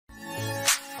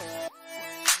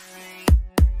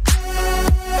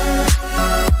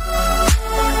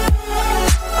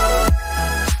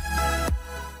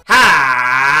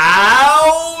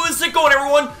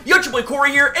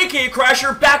Corey here, aka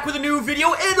Crasher, back with a new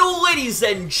video, and ladies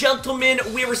and gentlemen,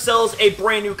 we have ourselves a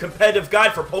brand new competitive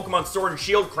guide for Pokemon Sword and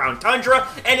Shield Crown Tundra,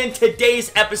 and in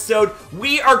today's episode,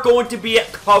 we are going to be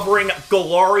covering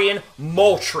Galarian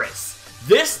Moltres.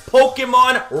 This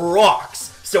Pokemon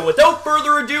rocks! So without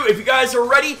further ado, if you guys are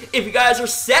ready, if you guys are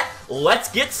set,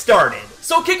 let's get started.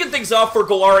 So kicking things off for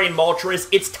Galarian Moltres,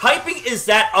 its typing is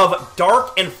that of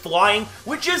Dark and Flying,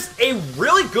 which is a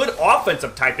really good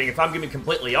offensive typing if I'm going to be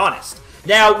completely honest.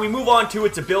 Now, we move on to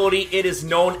its ability. It is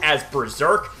known as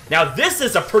Berserk. Now, this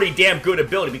is a pretty damn good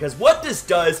ability because what this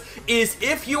does is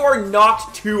if you are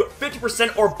knocked to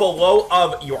 50% or below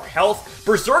of your health,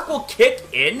 Berserk will kick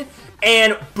in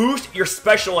and boost your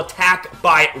special attack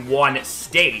by 1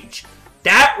 stage.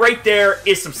 That right there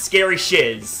is some scary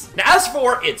shiz. Now, as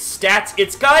for its stats,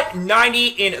 it's got 90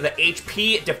 in the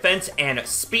HP, defense, and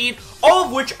speed, all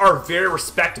of which are very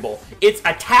respectable. Its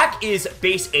attack is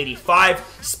base 85,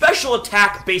 special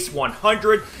attack base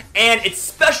 100, and its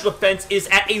special defense is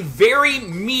at a very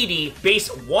meaty base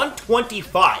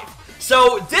 125.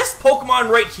 So this Pokemon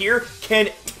right here can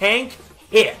tank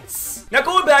hits. Now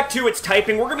going back to its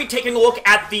typing, we're going to be taking a look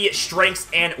at the strengths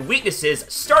and weaknesses.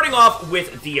 Starting off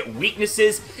with the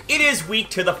weaknesses, it is weak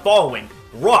to the following: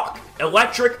 Rock,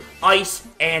 Electric, Ice,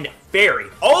 and Fairy.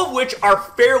 All of which are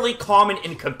fairly common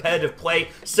in competitive play,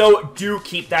 so do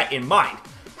keep that in mind.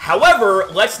 However,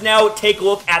 let's now take a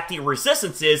look at the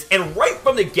resistances, and right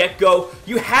from the get-go,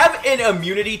 you have an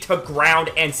immunity to ground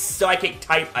and psychic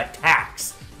type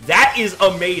attacks. That is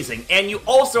amazing, and you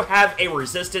also have a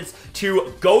resistance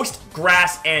to Ghost,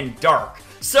 Grass, and Dark.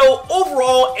 So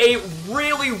overall, a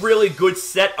really good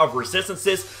set of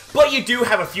resistances, but you do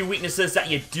have a few weaknesses that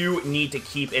you do need to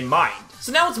keep in mind.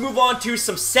 So now let's move on to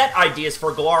some set ideas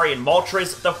for Galarian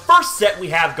Moltres. The first set we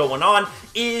have going on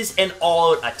is an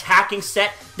all-out attacking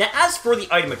set. Now, as for the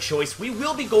item of choice, we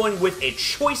will be going with a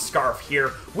Choice Scarf here,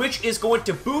 which is going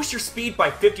to boost your speed by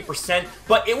 50%,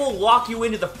 but it will lock you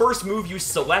into the first move you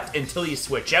select until you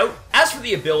switch out. As for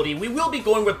the ability, we will be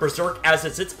going with Berserk as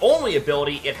it's its only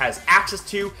ability it has access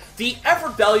to. The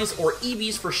effort values, or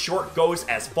EVs for short, goes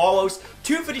as follows: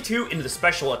 252 into the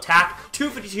special attack,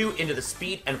 252 into the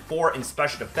speed, and 4 in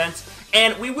special defense.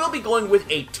 And we will be going with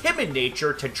a Timid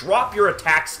nature to drop your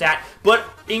attack stat, but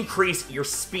increase your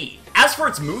speed. As for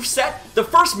its moveset, the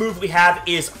first move we have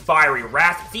is Fiery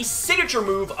Wrath, the signature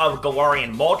move of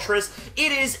Galarian Moltres.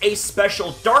 It is a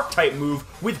special Dark-type move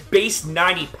with base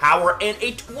 90 power and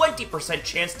a 20%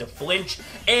 chance to flinch.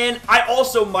 And I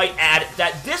also might add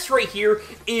that this right here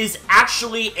is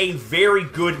actually a very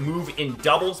good move in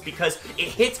doubles because it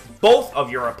hits both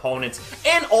of your opponents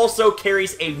and also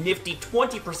carries a nifty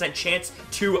 20% chance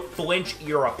to flinch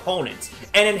your opponents.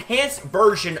 An enhanced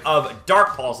version of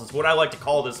Dark Pulse is what I like to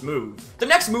call this move. The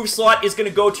next move slot is going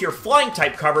to go to your flying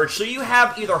type coverage, so you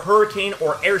have either Hurricane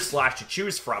or Air Slash to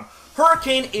choose from.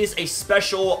 Hurricane is a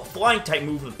special flying type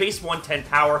move with base 110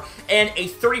 power and a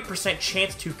 30%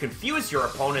 chance to confuse your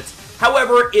opponents.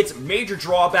 However, its major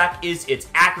drawback is its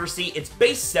accuracy. It's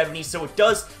base 70, so it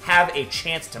does have a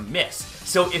chance to miss.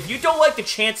 So if you don't like the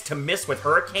chance to miss with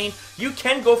Hurricane, you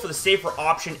can go for the safer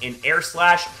option in Air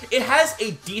Slash. It has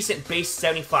a decent base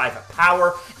 75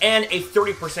 power and a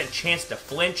 30% chance to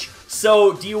flinch.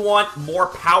 So do you want more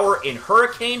power in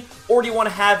Hurricane, or do you want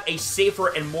to have a safer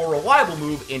and more reliable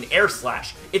move in Air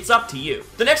Slash? It's up to you.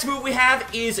 The next move we have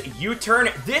is U-Turn.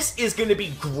 This is going to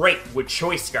be great with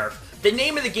Choice Scarf. The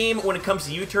name of the game when it comes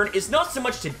to U-Turn is not so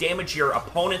much to damage your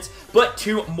opponents, but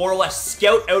to more or less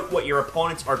scout out what your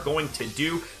opponents are going to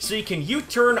do, so you can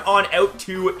U-Turn on out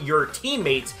to your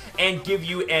teammates and give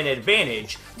you an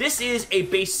advantage. This is a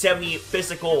base 70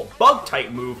 physical bug-type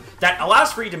move that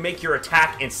allows for you to make your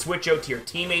attack and switch out to your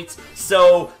teammates,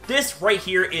 so this right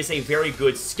here is a very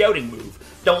good scouting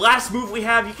move. The last move we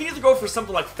have, you can either go for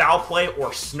something like Foul Play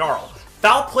or Snarl.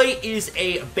 Foul Play is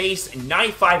a base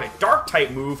 95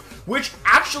 Dark-type move, which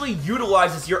actually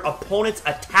utilizes your opponent's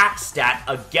attack stat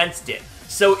against it.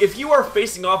 So if you are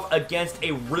facing off against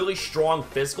a really strong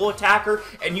physical attacker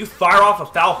and you fire off a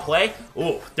Foul Play,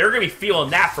 oh, they're going to be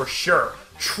feeling that for sure.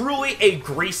 Truly a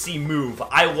greasy move.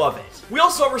 I love it. We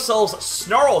also have ourselves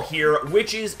Snarl here,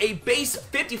 which is a base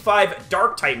 55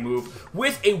 Dark-type move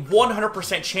with a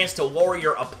 100% chance to lower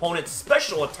your opponent's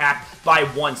special attack by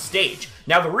 1 stage.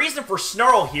 Now, the reason for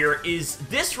Snarl here is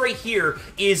this right here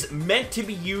is meant to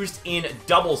be used in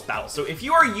doubles battles. So if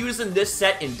you are using this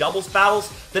set in doubles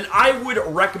battles, then I would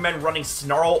recommend running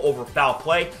Snarl over Foul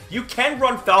Play. You can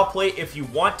run Foul Play if you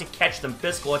want to catch them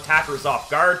physical attackers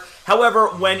off guard. However,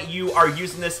 when you are using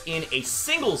using this in a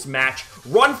singles match,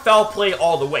 run Foul Play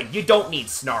all the way. You don't need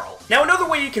Snarl. Now, another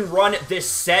way you can run this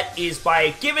set is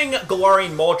by giving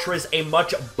Galarian Moltres a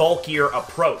much bulkier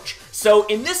approach. So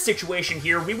in this situation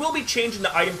here, we will be changing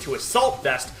the item to Assault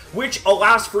Vest, which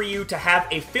allows for you to have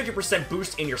a 50%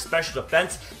 boost in your special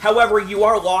defense. However, you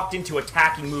are locked into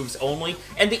attacking moves only,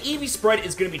 and the EV spread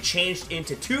is going to be changed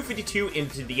into 252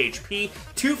 into the HP,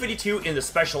 252 in the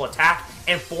special attack,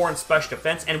 and 4 in special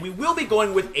defense, and we will be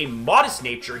going with a modest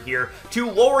nature here to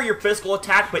lower your physical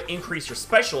attack but increase your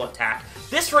special attack.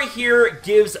 This right here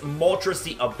gives Moltres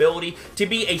the ability to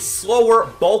be a slower,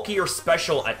 bulkier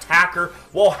special attacker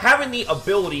while having the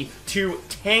ability to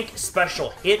tank special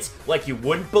hits like you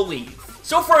wouldn't believe.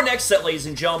 So for our next set, ladies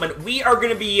and gentlemen, we are going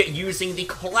to be using the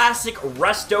classic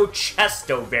Resto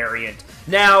Chesto variant.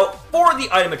 Now, for the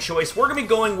item of choice, we're going to be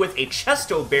going with a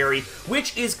Chesto Berry,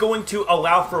 which is going to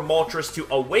allow for Moltres to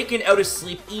awaken out of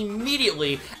sleep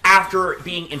immediately after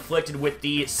being inflicted with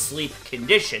the sleep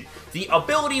condition. The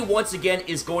ability, once again,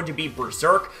 is going to be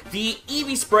Berserk. The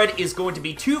EV spread is going to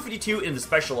be 252 in the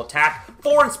special attack,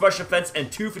 4 in special defense,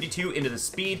 and 252 into the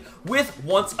speed, with,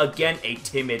 once again, a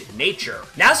timid nature.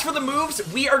 Now, as for the moves,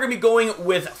 we are going to be going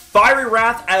with Fiery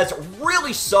Wrath as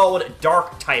really solid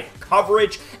dark type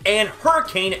coverage, and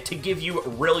Hurricane to give you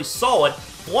really solid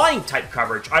flying type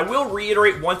coverage. I will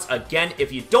reiterate once again,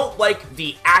 if you don't like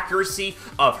the accuracy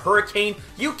of Hurricane,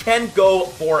 you can go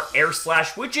for Air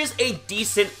Slash, which is a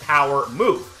decent power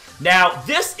move. Now,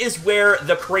 this is where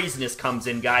the craziness comes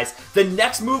in, guys. The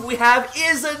next move we have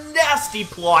is a nasty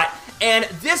plot, and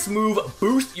this move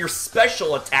boosts your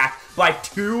special attack by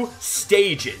 2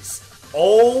 stages.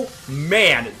 Oh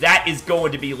man, that is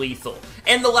going to be lethal.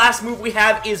 And the last move we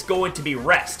have is going to be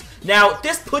Rest. Now,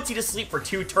 this puts you to sleep for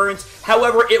 2 turns,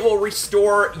 however, it will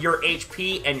restore your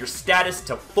HP and your status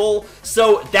to full,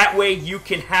 so that way you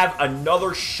can have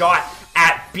another shot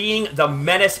at being the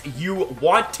menace you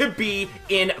want to be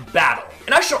in battle.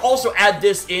 And I should also add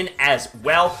this in as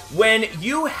well. When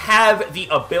you have the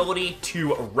ability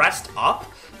to rest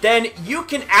up, then you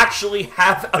can actually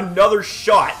have another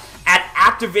shot at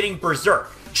activating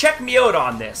Berserk. Check me out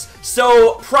on this.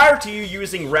 So, prior to you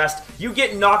using Rest, you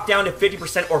get knocked down to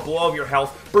 50% or below of your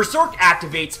health. Berserk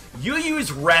activates, you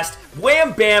use Rest,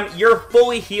 wham bam, you're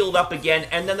fully healed up again,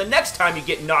 and then the next time you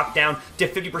get knocked down to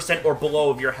 50% or below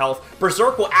of your health,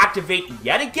 Berserk will activate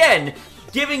yet again,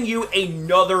 giving you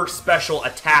another special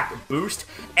attack boost.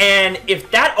 And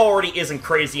if that already isn't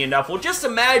crazy enough, well, just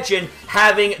imagine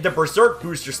having the Berserk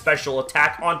boost your special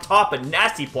attack on top of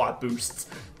Nasty Plot boosts.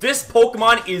 This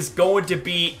Pokemon is going to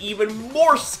be even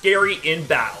more scary in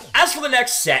battle. As for the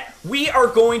next set, we are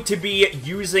going to be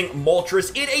using Moltres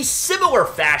in a similar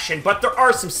fashion, but there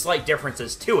are some slight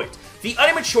differences to it. The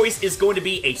item of choice is going to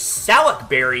be a Salac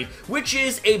Berry, which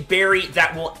is a berry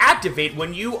that will activate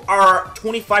when you are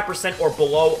 25% or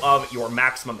below of your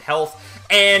maximum health,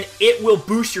 and it will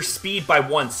boost your speed by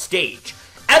 1 stage.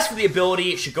 As for the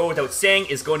ability, it should go without saying,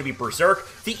 is going to be Berserk.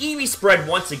 The EV spread,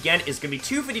 once again, is going to be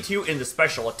 252 in the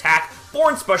special attack,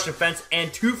 4 in special defense,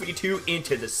 and 252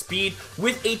 into the speed,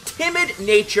 with a timid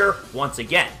nature once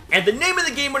again. And the name of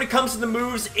the game when it comes to the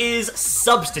moves is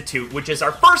Substitute, which is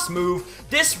our first move.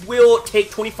 This will take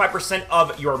 25%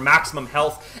 of your maximum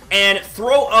health and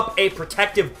throw up a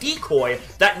protective decoy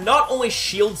that not only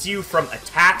shields you from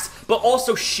attacks, but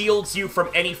also shields you from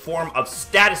any form of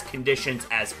status conditions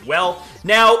as well.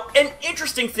 Now, an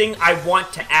interesting thing I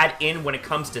want to add in when it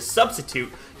comes to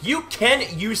Substitute, you can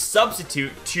use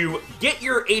Substitute to get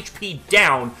your HP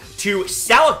down to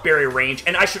Salac Berry range,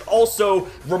 and I should also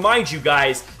remind you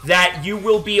guys that you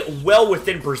will be well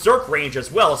within Berserk range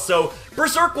as well. So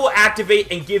Berserk will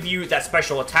activate and give you that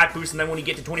special attack boost, and then when you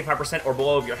get to 25% or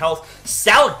below of your health,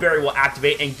 Salac Berry will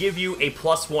activate and give you a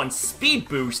 +1 speed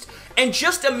boost. And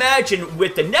just imagine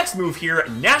with the next move here,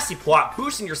 Nasty Plot,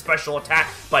 boosting your special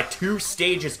attack by 2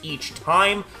 stages each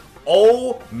time.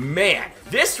 Oh man,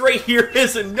 this right here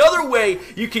is another way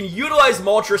you can utilize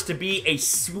Moltres to be a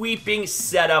sweeping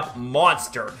setup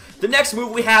monster. The next move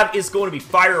we have is going to be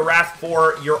Fire Wrath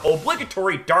for your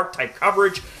obligatory Dark type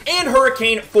coverage, and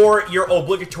Hurricane for your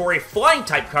obligatory Flying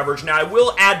type coverage. Now I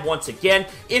will add once again,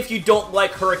 if you don't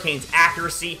like Hurricane's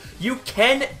accuracy, you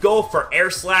can go for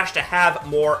Air Slash to have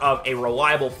more of a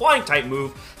reliable Flying type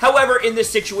move. However, in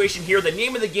this situation here, the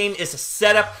name of the game is to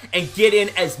set up and get in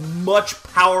as much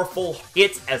powerful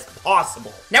hits as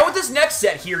possible. Now with this next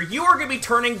set here, you are going to be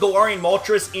turning Galarian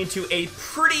Moltres into a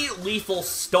pretty lethal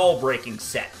stall breaking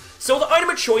set. So the item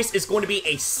of choice is going to be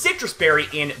a Citrus Berry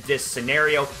in this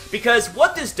scenario, because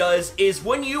what this does is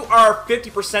when you are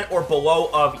 50% or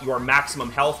below of your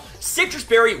maximum health, Citrus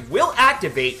Berry will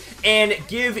activate and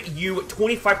give you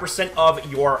 25%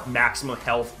 of your maximum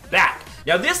health back.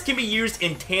 Now, this can be used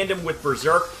in tandem with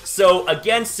Berserk, so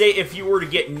again, say if you were to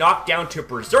get knocked down to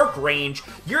Berserk range,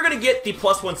 you're going to get the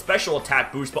 +1 special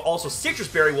attack boost, but also Citrus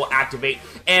Berry will activate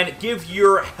and give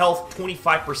your health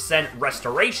 25%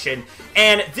 restoration,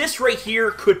 and this right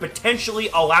here could potentially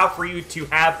allow for you to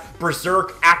have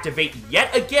Berserk activate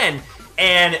yet again,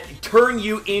 and turn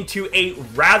you into a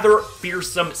rather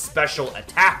fearsome special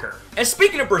attacker. And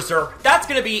speaking of Berserk, that's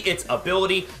going to be its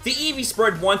ability. The EV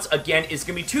spread once again is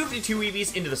going to be 252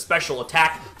 EVs into the special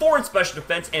attack, 4 in special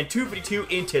defense, and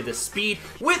 252 into the speed,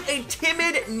 with a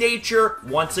timid nature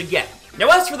once again. Now,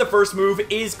 as for the first move,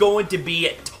 is going to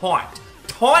be Taunt.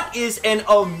 Taunt is an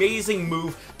amazing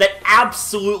move that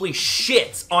absolutely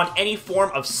shits on any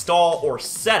form of stall or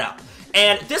setup.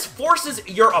 And this forces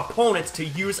your opponents to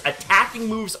use attacking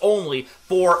moves only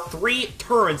for 3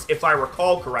 turns, if I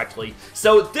recall correctly.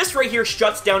 So this right here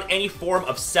shuts down any form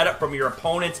of setup from your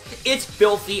opponents. It's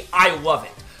filthy. I love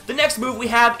it. The next move we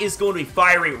have is going to be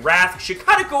Fiery Wrath. Should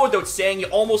kind of go without saying, you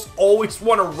almost always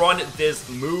want to run this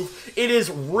move. It is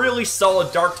really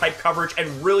solid dark type coverage and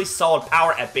really solid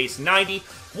power at base 90.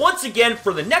 Once again,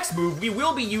 for the next move, we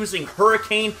will be using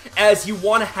Hurricane, as you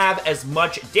want to have as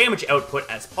much damage output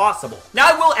as possible. Now,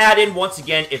 I will add in, once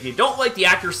again, if you don't like the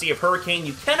accuracy of Hurricane,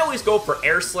 you can always go for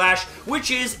Air Slash,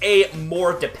 which is a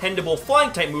more dependable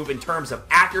flying type move in terms of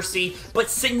accuracy, but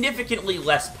significantly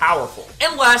less powerful.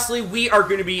 And lastly, we are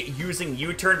going to be using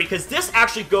U-Turn, because this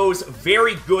actually goes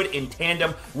very good in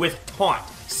tandem with Taunt.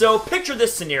 So picture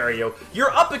this scenario. You're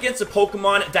up against a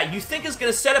Pokemon that you think is going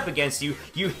to set up against you.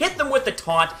 You hit them with the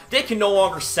taunt. They can no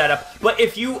longer set up. But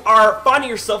if you are finding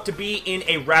yourself to be in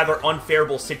a rather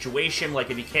unfavorable situation, like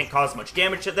if you can't cause much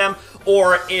damage to them,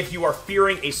 or if you are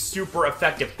fearing a super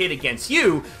effective hit against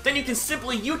you, then you can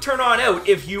simply U-turn on out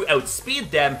if you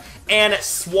outspeed them and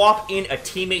swap in a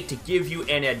teammate to give you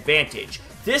an advantage.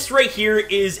 This right here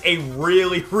is a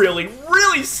really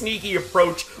sneaky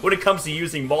approach when it comes to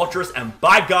using Moltres, and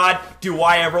by God, do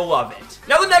I ever love it.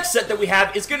 Now, the next set that we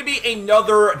have is going to be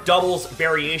another doubles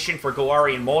variation for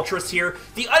Galarian Moltres here.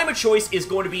 The item of choice is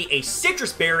going to be a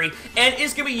Citrus Berry, and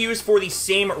is going to be used for the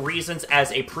same reasons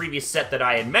as a previous set that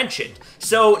I had mentioned.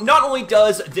 So, not only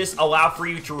does this allow for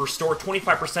you to restore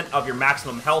 25% of your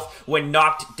maximum health when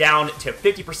knocked down to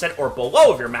 50% or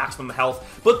below of your maximum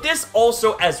health, but this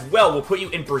also as well will put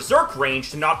you in Berserk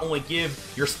range to not only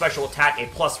give your special attack a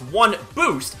 +1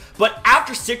 boost, but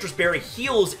after Citrus Berry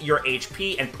heals your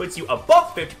HP and puts you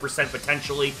above 50%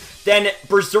 potentially, then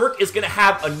Berserk is going to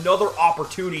have another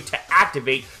opportunity to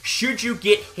activate should you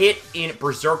get hit in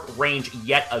Berserk range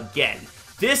yet again.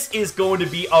 This is going to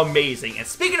be amazing. And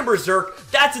speaking of Berserk,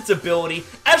 that's its ability.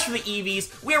 As for the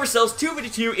EVs, we have ourselves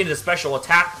 252 in the special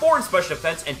attack, 4 in special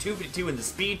defense, and 252 in the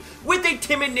speed, with a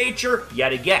timid nature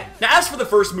yet again. Now, as for the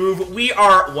first move, we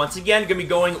are once again going to be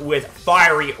going with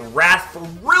Fiery Wrath for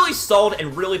really solid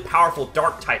and really powerful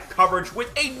dark type coverage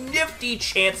with a nifty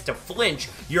chance to flinch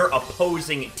your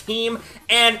opposing team.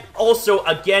 And also,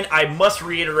 again, I must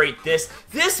reiterate this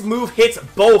move hits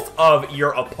both of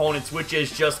your opponents, which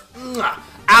is just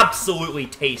absolutely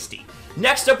tasty.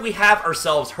 Next up, we have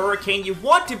ourselves Hurricane. You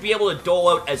want to be able to dole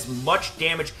out as much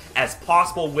damage as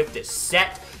possible with this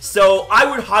set, so I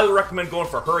would highly recommend going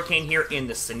for Hurricane here in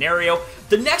this scenario.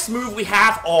 The next move we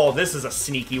have, oh, this is a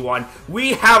sneaky one.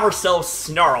 We have ourselves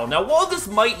Snarl. Now, while this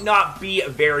might not be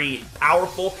very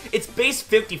powerful, it's base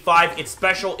 55, it's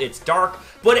special, it's dark,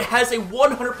 but it has a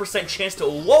 100% chance to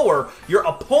lower your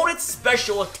opponent's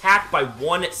special attack by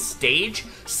 1 stage.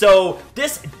 So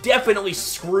this definitely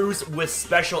screws with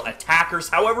special attackers.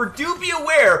 However, do be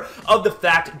aware of the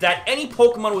fact that any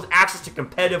Pokemon with access to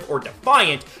Competitive or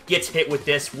Defiant gets hit with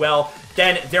this, well,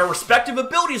 then their respective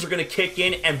abilities are going to kick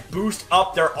in and boost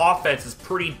up their offenses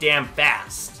pretty damn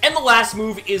fast. And the last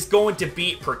move is going to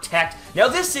be Protect. Now,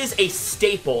 this is a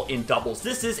staple in doubles.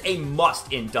 This is a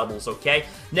must in doubles, okay?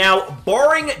 Now,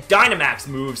 barring Dynamax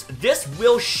moves, this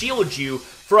will shield you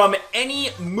from any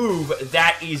move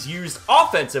that is used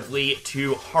offensively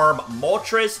to harm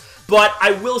Moltres. But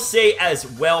I will say as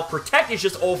well, Protect is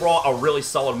just overall a really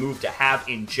solid move to have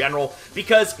in general,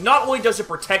 because not only does it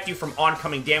protect you from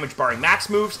oncoming damage barring max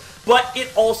moves, but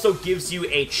it also gives you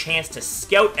a chance to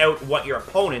scout out what your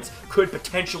opponents could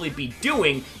potentially be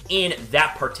doing in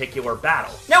that particular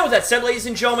battle. Now, with that said, ladies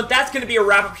and gentlemen, that's going to be a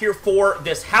wrap up here for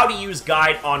this how to use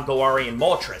guide on Galarian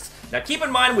Moltres. Now keep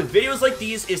in mind with videos like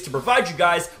these is to provide you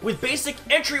guys with basic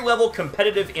entry-level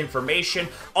competitive information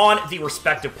on the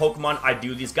respective Pokemon I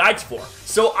do these guides for.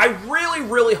 So I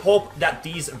really hope that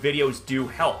these videos do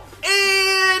help.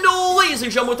 And ladies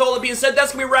and gentlemen, with all that being said,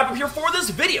 that's going to be a wrap up here for this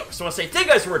video. So I want to say thank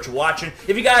you guys so much for watching.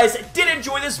 If you guys did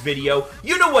enjoy this video,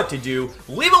 you know what to do.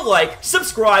 Leave a like,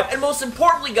 subscribe, and most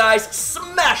importantly, guys,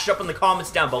 smash it up in the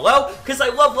comments down below, because I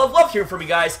love hearing from you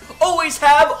guys. Always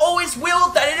have, always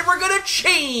will, that ain't ever going to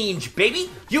change, baby.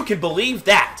 You can believe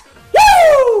that.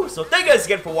 Woo! So thank you guys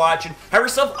again for watching. Have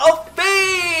yourself a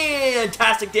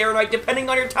fantastic day or night, depending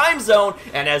on your time zone.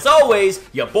 And as always,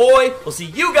 your boy will see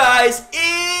you guys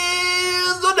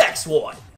in the next one.